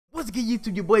What's good,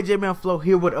 YouTube? Your boy Jmellflo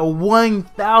here with a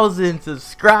 1,000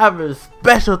 subscribers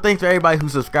special. Thanks for everybody who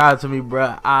subscribed to me,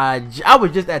 bro. I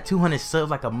was just at 200 subs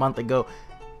like a month ago.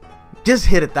 Just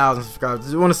hit 1,000 subscribers.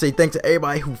 Just want to say thanks to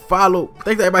everybody who followed.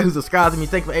 Thanks to everybody who subscribed to me.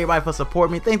 Thanks for everybody for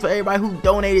supporting me. Thanks for everybody who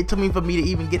donated to me for me to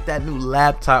even get that new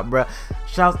laptop, bro.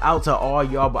 Shouts out to all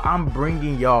y'all. But I'm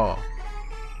bringing y'all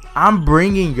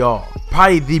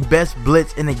probably the best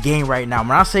blitz in the game right now.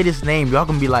 When I say this name, y'all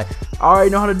gonna be like, I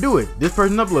already know how to do it. This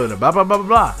person uploaded, blah blah blah blah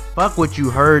blah. Fuck what you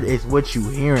heard, is what you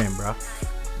hearing, bro.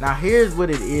 Now here's what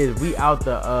it is. We out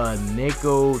the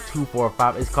Nico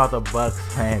 245. It's called the Bucks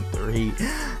Fan 3.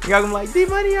 Y'all gonna be like,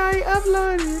 dmoney, I ain't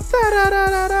uploaded. Da, da, da,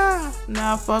 da, da.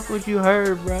 Nah, fuck what you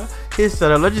heard, bro. His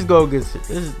setup. Let's just go get.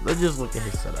 Let's just look at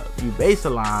his setup. You base a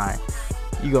line.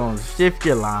 You gonna shift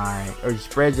your line or you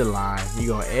spread your line. You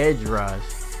gonna edge rush.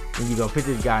 And you gonna put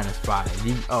this guy in a spot.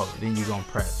 Then you gonna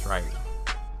press, right?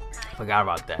 Forgot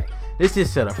about that. This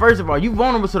is setup. First of all, you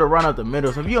vulnerable to the run up the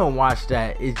middle. So if you don't watch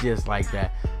that, it's just like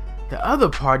that. The other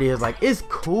part is like, it's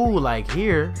cool like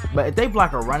here, but if they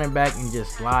block a running back and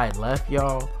just slide left,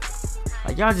 y'all,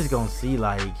 like y'all just gonna see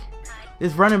like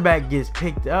this running back gets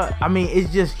picked up. I mean,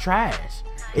 it's just trash.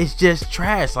 It's just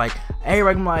trash. Like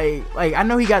everybody, like I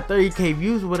know he got 30K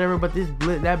views or whatever, but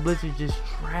that blitz is just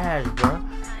trash, bro.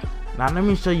 Now let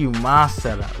me show you my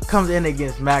setup. It comes in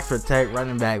against max protect,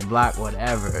 running back, block,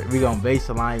 whatever. We gonna base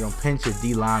the line. You gonna pinch your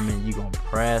D lineman. You gonna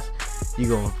press. You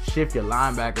gonna shift your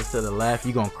linebackers to the left.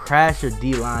 You gonna crash your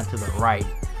D line to the right.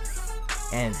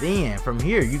 And then from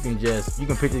here you can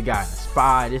put this guy in the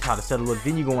spy. This is how the setup looks.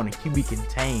 Then you go on a QB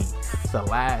contain. It's the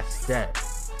last step.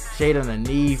 Shade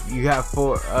underneath. You got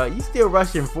you still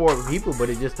rushing 4 people, but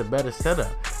it's just a better setup.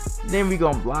 Then we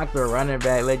gonna block the running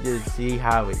back. Let's just see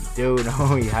how we do.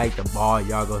 No, he hiked the ball.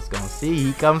 Y'all gonna see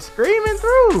he comes screaming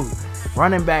through.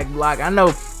 Running back block. I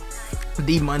know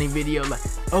dmoney video like,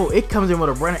 oh, it comes in with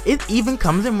a running. It even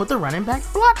comes in with a running back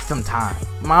block sometimes.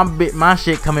 My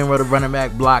shit come in with a running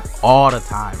back block all the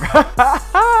time.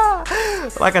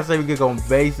 Like I said, we gonna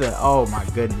base it. Oh my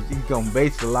goodness, you gonna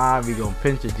base the line. We gonna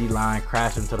pinch your D line,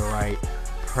 crash them to the right,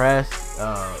 press,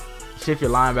 shift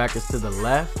your linebackers to the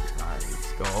left. All right,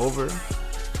 let's go over.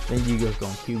 Then you just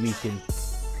gonna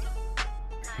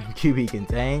QB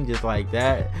contain just like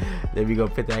that. Then we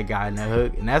gonna put that guy in the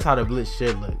hook, and that's how the blitz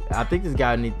should look. I think that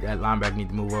linebacker need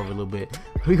to move over a little bit.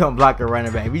 We gonna block the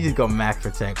running back. We just gonna max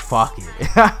protect. Fuck it.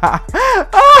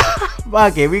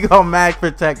 Fuck it. We gonna max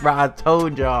protect, bro. I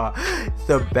told y'all it's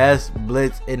the best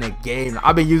blitz in the game.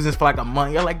 I've been using this for like a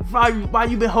month. You're like, why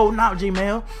you been holding out,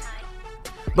 Jmell?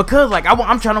 Because like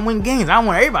I'm trying to win games. I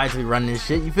want everybody to be running this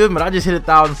shit. You feel me? But I just hit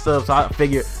 1,000 subs, so I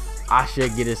figured I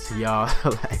should get this to y'all.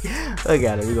 Like, look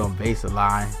at it. We're gonna base a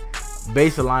line,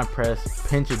 press,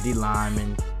 pinch your D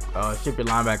lineman, shift your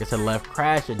linebacker to the left,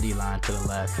 crash your D line to the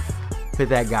left, put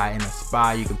that guy in a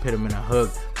spy. You can put him in a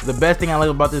hook. The best thing I like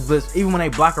about this blitz, even when they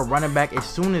block a running back, as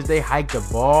soon as they hike the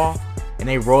ball and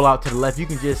they roll out to the left, you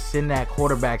can just send that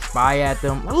quarterback spy at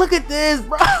them. Look at this,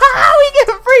 bro. We get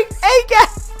freak A-gap.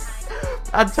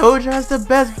 I told y'all it's the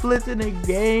best blitz in the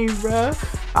game, bro.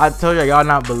 I told y'all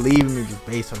not believing me. Just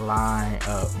base a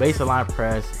line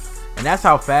press, and that's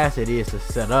how fast it is to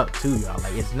set up too, y'all.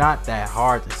 Like, it's not that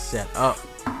hard to set up,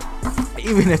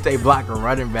 even if they block a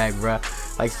running back, bro.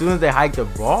 Like, as soon as they hike the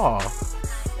ball,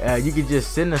 you can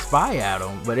just send a spy at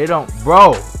them, but they don't.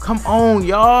 Bro, come on,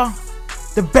 y'all.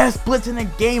 The best blitz in the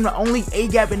game, the only A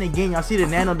gap in the game. Y'all see the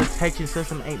nano detection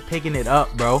system ain't picking it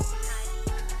up, bro.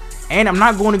 And I'm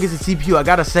not going against the CPU. I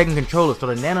got a second controller, so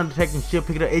the nano detection should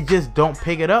pick it up. It just don't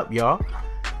pick it up, y'all.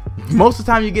 Most of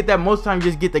the time you get that. Most of the time you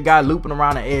just get the guy looping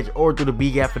around the edge or through the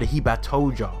B gap for the heap. I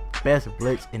told y'all, best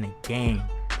blitz in the game.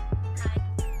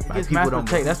 People don't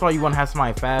take. That's why you want to have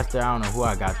somebody faster. I don't know who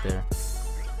I got there.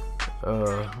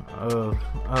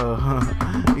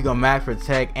 We gonna max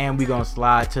protect and we gonna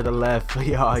slide to the left for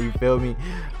y'all. You feel me?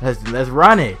 Let's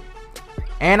run it.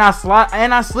 And I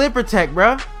slid protect,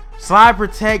 bro. Slide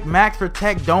protect, max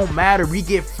protect, don't matter. We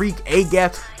get freak A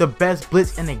gaps, the best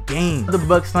blitz in the game. The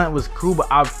buck slant was cool, but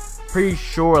I'm pretty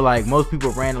sure like most people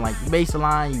ran like you base the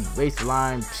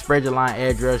line, spread your line,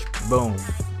 edge rush, boom,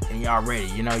 and y'all ready.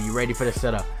 You know, you ready for the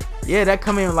setup. Yeah, that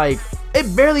come in like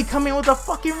it barely come in with a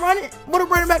fucking running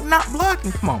back not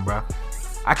blocking. Come on, bro.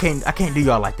 I can't do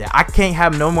y'all like that. I can't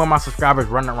have no more of my subscribers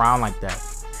running around like that.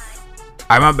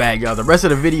 Alright, my bad, y'all. The rest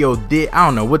of the video I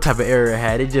don't know what type of error it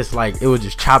had. It just like, it was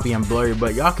just choppy and blurry,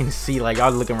 but y'all can see, like,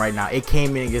 y'all looking right now, it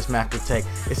came in against max protect.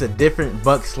 It's a different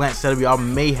buck slant setup. Y'all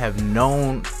may have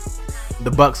known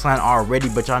the buck slant already,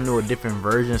 but y'all knew a different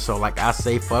version. So like I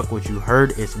say, fuck what you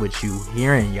heard, it's what you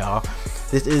hearing, y'all.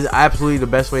 This is absolutely the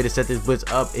best way to set this blitz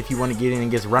up if you want to get in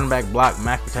against running back, block,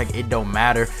 max protect. It don't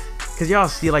matter. Cause y'all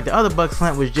see, like the other buck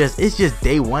slant was it's just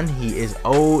day one. He is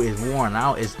old, is worn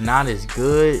out, it's not as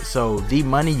good. So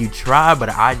dmoney, you try, but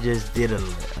I just did a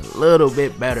little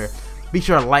bit better. Be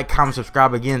sure to like, comment,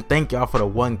 subscribe again. Thank y'all for the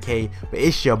 1K. But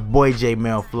it's your boy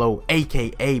Jmellflo,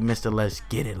 aka Mr. Let's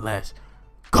Get It. Let's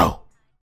go.